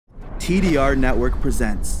TDR Network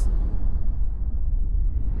presents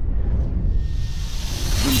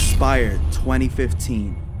Inspired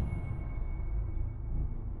 2015.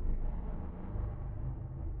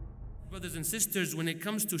 Brothers and sisters, when it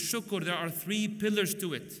comes to shukr, there are three pillars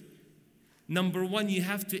to it. Number one, you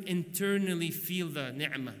have to internally feel the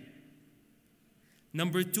ni'mah.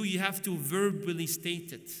 Number two, you have to verbally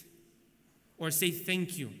state it or say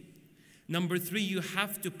thank you. Number three, you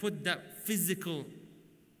have to put that physical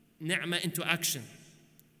ni'mah into action,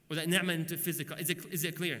 or that ni'mah into physical. Is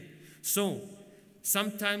it clear? So,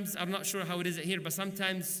 sometimes, I'm not sure how it is here, but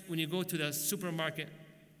sometimes when you go to the supermarket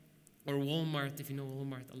or Walmart, if you know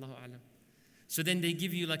Walmart, Allahu A'lam. So then they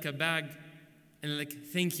give you like a bag and like,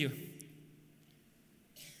 thank you.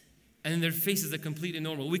 And their faces are completely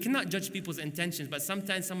normal. We cannot judge people's intentions, but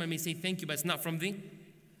sometimes someone may say thank you, but it's not from the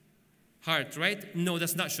heart, right? No,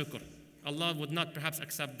 that's not shukr. Allah would not perhaps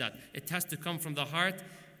accept that. It has to come from the heart,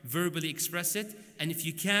 verbally express it, and if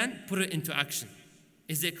you can, put it into action.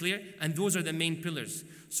 Is it clear? And those are the main pillars.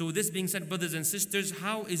 So this being said, brothers and sisters,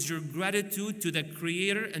 how is your gratitude to the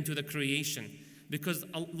Creator and to the creation? Because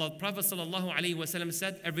Allah, Prophet sallallahu alaihi wasallam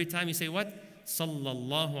said, every time you say what?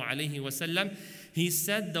 Sallallahu alaihi wasallam. He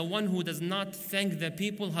said, the one who does not thank the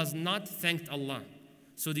people has not thanked Allah.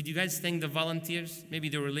 So did you guys thank the volunteers? Maybe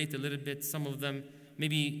they were late a little bit, some of them.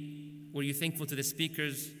 Maybe were you thankful to the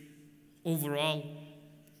speakers overall?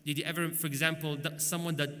 Did you ever, for example,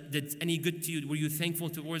 someone that did any good to you, were you thankful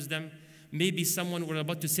towards them? Maybe someone were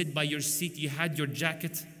about to sit by your seat, you had your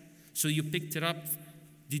jacket, so you picked it up.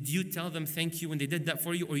 Did you tell them thank you when they did that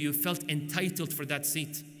for you, or you felt entitled for that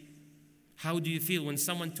seat? How do you feel when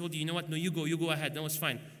someone told you, you know what, no, you go ahead, no, it's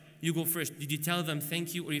fine. You go first. Did you tell them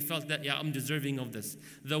thank you, or you felt that, yeah, I'm deserving of this?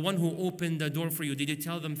 The one who opened the door for you, did you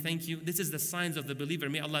tell them thank you? This is the signs of the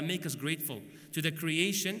believer. May Allah make us grateful to the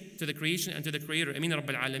creation and to the Creator. Ameen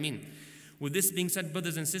Rabbil Alameen. With this being said,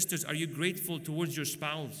 brothers and sisters, are you grateful towards your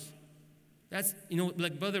spouse? That's,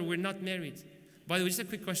 like, brother, we're not married. By the way, just a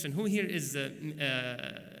quick question. Who here is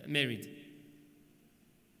married?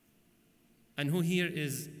 And who here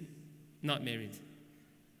is not married?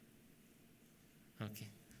 Okay.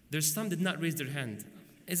 There's some that did not raise their hand.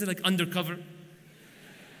 Is it like undercover?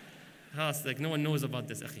 It's like no one knows about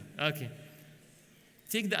this, akhi. Okay.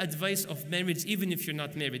 Take the advice of marriage even if you're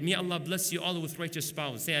not married. May Allah bless you all with righteous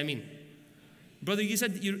spouse. Say Ameen. Brother, you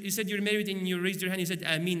said you're married and you raised your hand. You said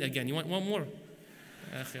Ameen again. You want one more?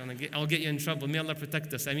 I'll get you in trouble. May Allah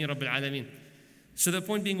protect us. Ameen Rabbil Alameen. So the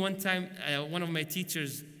point being, one time, one of my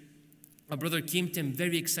teachers, a brother came to him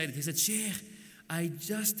very excited. He said, Sheikh, I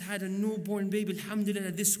just had a newborn baby,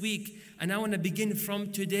 alhamdulillah, this week, and I want to begin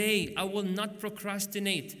from today. I will not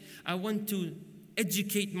procrastinate. I want to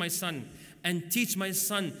educate my son and teach my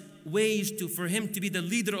son ways for him to be the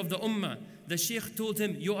leader of the ummah. The Sheikh told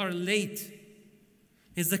him, you are late.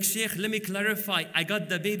 He's like, Sheikh, let me clarify. I got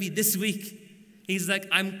the baby this week. He's like,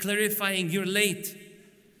 I'm clarifying, you're late.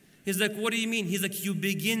 He's like, what do you mean? He's like, you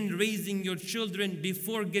begin raising your children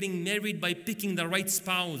before getting married by picking the right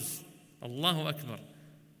spouse. Allahu Akbar.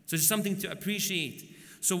 So it's something to appreciate.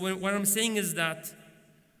 So what I'm saying is that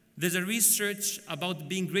there's a research about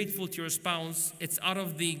being grateful to your spouse. It's out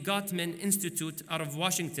of the Gottman Institute out of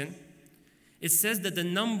Washington. It says that the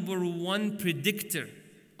number one predictor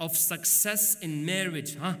of success in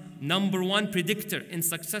marriage, number one predictor in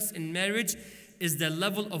success in marriage is the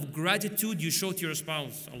level of gratitude you show to your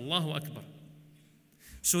spouse. Allahu Akbar.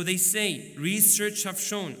 So they say, research have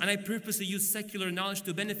shown, and I purposely use secular knowledge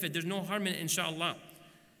to benefit, there's no harm in it, inshallah.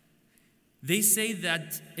 They say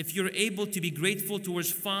that if you're able to be grateful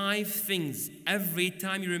towards 5 things, every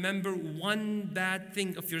time you remember one bad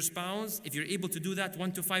thing of your spouse, if you're able to do that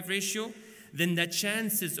 1-to-5 ratio, then the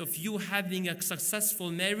chances of you having a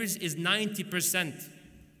successful marriage is 90%.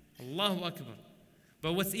 Allahu Akbar.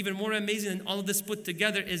 But what's even more amazing than all of this put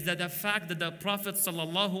together is that the fact that the Prophet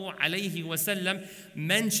sallallahu alaihi wasallam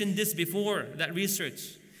mentioned this before that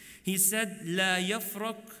research. He said, "La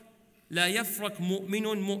yafraq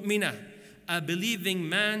mu'minun mu'minah." A believing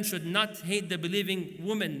man should not hate the believing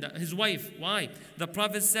woman, his wife. Why? The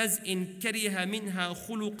Prophet says, "In kariha minha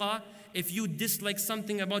khuluqa." If you dislike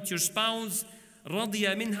something about your spouse,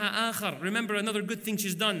 radiya minha akhar. Remember another good thing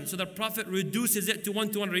she's done. So the Prophet reduces it to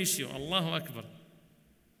 1-to-1 ratio. Allahu Akbar.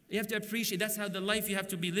 You have to appreciate, that's how the life you have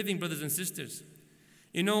to be living, brothers and sisters.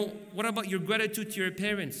 What about your gratitude to your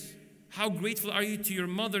parents? How grateful are you to your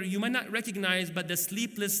mother? You might not recognize, but the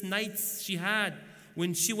sleepless nights she had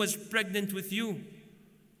when she was pregnant with you.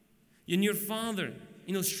 And your father,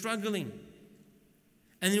 struggling.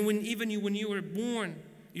 And then when you were born,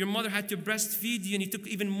 your mother had to breastfeed you and you took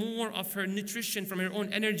even more of her nutrition from her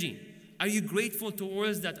own energy. Are you grateful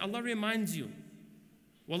towards that? Allah reminds you.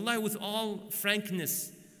 Wallahi, with all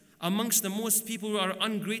frankness, amongst the most people who are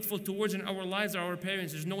ungrateful towards in our lives are our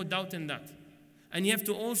parents. There's no doubt in that. And you have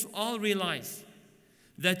to also all realize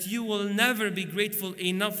that you will never be grateful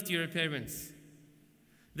enough to your parents.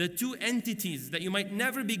 The two entities that you might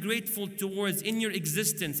never be grateful towards in your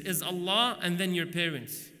existence is Allah and then your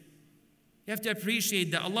parents. You have to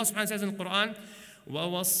appreciate that. Allah subhanahu wa ta'ala says in the Quran,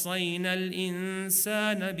 وَوَصَّيْنَا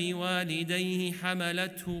الْإِنسَانَ بِوَالِدَيْهِ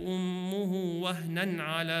حَمَلَتْهُ أُمُّهُ وَهْنًا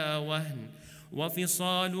عَلَى وَهْنٍ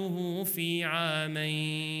وَفِصَالُهُ فِي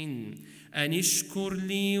عَامَيْنِ أَنِ اشْكُرْ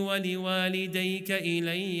لِي وَلِوَالِدَيْكَ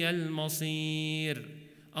إِلَيَّ الْمَصِيرُ.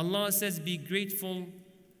 Allah says, be grateful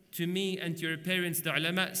to me and to your parents. The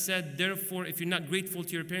ulama said, therefore, if you're not grateful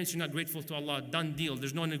to your parents, you're not grateful to Allah. Done deal.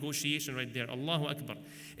 There's no negotiation right there. Allahu Akbar.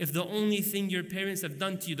 If the only thing your parents have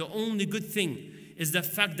done to you, the only good thing is the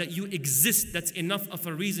fact that you exist, that's enough of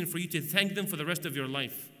a reason for you to thank them for the rest of your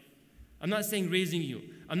life. I'm not saying raising you.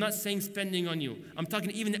 I'm not saying spending on you. I'm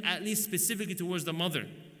talking even at least specifically towards the mother.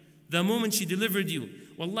 The moment she delivered you,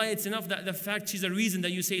 wallahi, it's enough that the fact she's a reason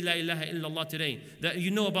that you say La ilaha illallah today, that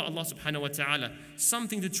you know about Allah subhanahu wa ta'ala,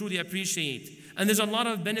 something to truly appreciate. And there's a lot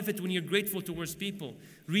of benefit when you're grateful towards people.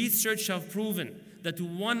 Research have proven that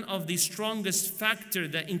one of the strongest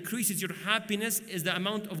factors that increases your happiness is the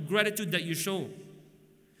amount of gratitude that you show.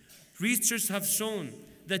 Research have shown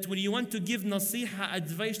that when you want to give nasiha,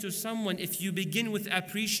 advice to someone, if you begin with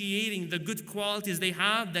appreciating the good qualities they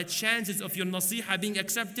have, the chances of your nasiha being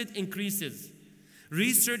accepted increases.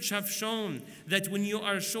 Research have shown that when you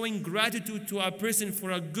are showing gratitude to a person for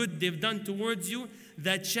a good they've done towards you,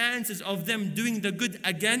 the chances of them doing the good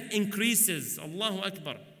again increases. Allahu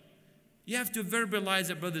Akbar. You have to verbalize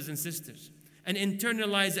it, brothers and sisters, and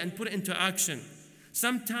internalize it and put it into action.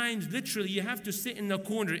 Sometimes, literally, you have to sit in a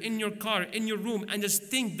corner, in your car, in your room, and just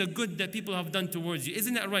think the good that people have done towards you.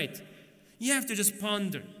 Isn't that right? You have to just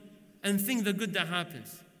ponder and think the good that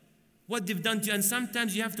happens, what they've done to you. And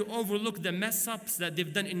sometimes you have to overlook the mess-ups that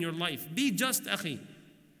they've done in your life. Be just, akhi.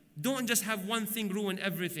 Don't just have one thing ruin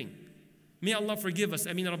everything. May Allah forgive us.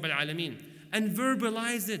 Ameen Rabbil Alameen. And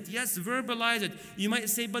verbalize it. Yes, verbalize it. You might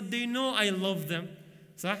say, but they know I love them.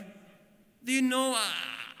 Sah? Do you know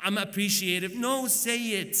I'm appreciative? No, say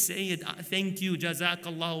it. Say it. Thank you.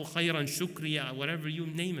 Jazakallahu khairan, shukriya, whatever you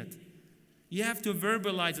name it. You have to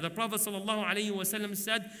verbalize it. The Prophet ﷺ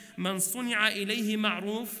said, Man suni'a ilayhi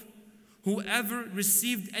ma'roof. Whoever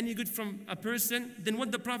received any good from a person, then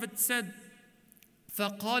what the Prophet said,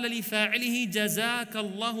 فَقَالَ لِفَاعِلِهِ جَزَاكَ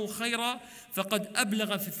اللَّهُ خَيْرًا فَقَدْ أَبْلَغَ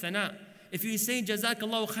فِي الثَّنَاءِ. If you say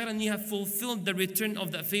Jazakallahu khairan, you have fulfilled the return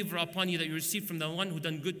of that favor upon you that you received from the one who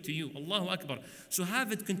done good to you. Allahu Akbar. So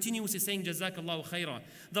have it continuously saying Jazakallahu khairan.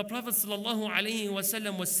 The Prophet sallallahu alayhi wa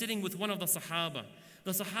sallam was sitting with one of the Sahaba.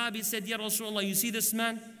 The Sahabi said, Ya Rasulullah, you see this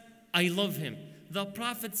man? I love him. The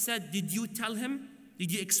Prophet said, did you tell him?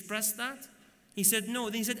 Did you express that? He said, no.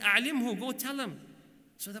 Then he said, A'limhu, go tell him.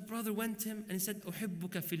 So the brother went to him and he said,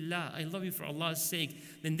 Uhibbuka fillah, I love you for Allah's sake.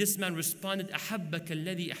 Then this man responded, Ahabbaka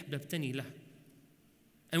alladhi ahbabtani lah.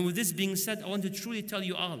 And with this being said, I want to truly tell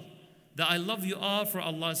you all that I love you all for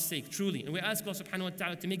Allah's sake, truly. And we ask Allah subhanahu wa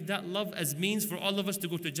ta'ala to make that love as means for all of us to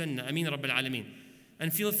go to Jannah. Ameen Rabbil Alameen.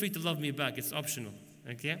 And feel free to love me back, it's optional,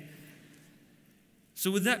 okay?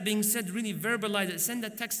 So with that being said, really verbalize it. Send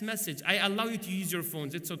a text message. I allow you to use your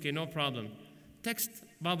phones. It's okay, no problem. Text,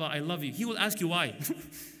 Baba, I love you. He will ask you why.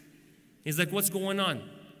 He's like, what's going on?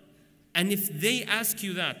 And if they ask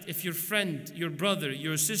you that, if your friend, your brother,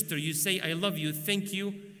 your sister, you say, I love you, thank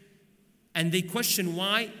you, and they question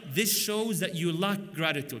why, this shows that you lack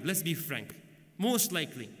gratitude. Let's be frank. Most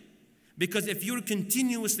likely. Because if you're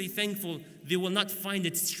continuously thankful, they will not find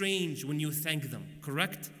it strange when you thank them.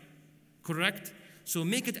 Correct? Correct? So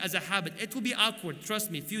make it as a habit. It will be awkward. Trust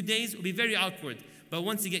me, a few days will be very awkward. But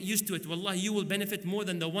once you get used to it, wallahi, you will benefit more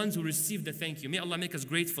than the ones who receive the thank you. May Allah make us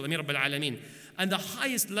grateful. Ameen Rabbil Alameen. And the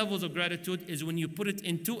highest levels of gratitude is when you put it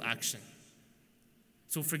into action.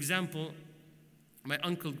 So for example, my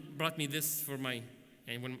uncle brought me this for when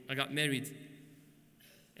I got married.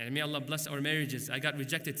 And may Allah bless our marriages. I got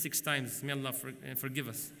rejected 6 times. May Allah forgive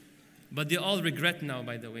us. But they all regret now,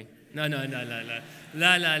 by the way. No. Alhamdulillah.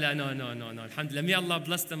 May Allah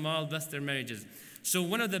bless them all, bless their marriages. So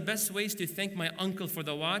one of the best ways to thank my uncle for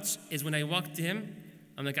the watch is when I walk to him,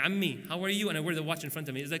 I'm like, Ammi, how are you? And I wear the watch in front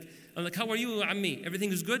of me. I'm like, how are you, Ammi?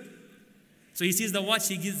 Everything is good? So he sees the watch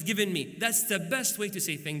he's given me. That's the best way to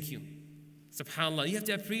say thank you. SubhanAllah. You have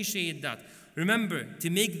to appreciate that. Remember,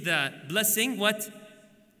 to make that blessing, what?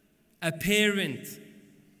 Apparent.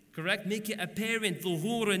 Correct? Make it apparent.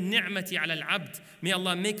 ظهور النعمة على العبد. May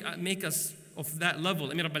Allah make us of that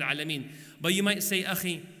level. Ameen Rabbil Alameen. But you might say,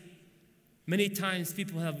 Akhi, many times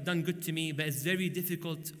people have done good to me, but it's very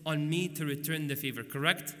difficult on me to return the favor.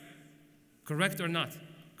 Correct? Correct or not?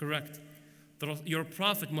 Correct. Your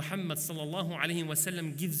Prophet Muhammad sallallahu alaihi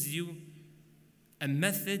wasallam gives you a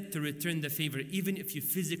method to return the favor, even if you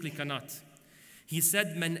physically cannot. He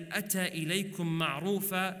said, "Man ata ilaykum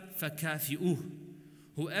ma'rufa fakafi'uh."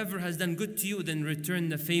 Whoever has done good to you, then return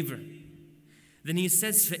the favor. Then he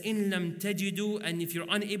says, فَإِن لَمْ تَجِدُوا, and if you're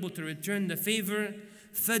unable to return the favor,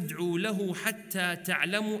 فَادْعُوا لَهُ حَتَّى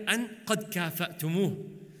تَعْلَمُوا أَنْ قَدْ كَافَأْتُمُوهُ.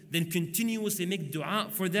 Then continuously make dua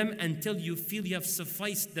for them until you feel you have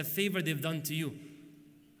sufficed the favor they've done to you.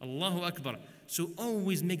 Allahu Akbar. So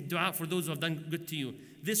always make dua for those who have done good to you.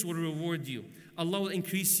 This will reward you. Allah will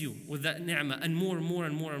increase you with that ni'mah and more and more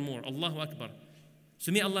and more and more. Allahu Akbar.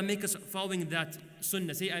 So may Allah make us following that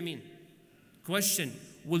sunnah. Say Ameen. Question,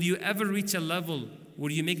 will you ever reach a level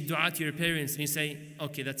where you make dua to your parents and you say,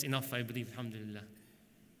 okay, that's enough, I believe, alhamdulillah?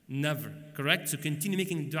 Never, correct? So continue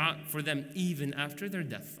making dua for them even after their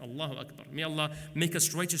death. Allahu Akbar. May Allah make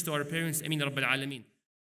us righteous to our parents. Ameen Rabbil Alameen.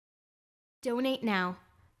 Donate now.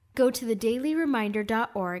 Go to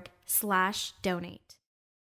thedailyreminder.org/donate.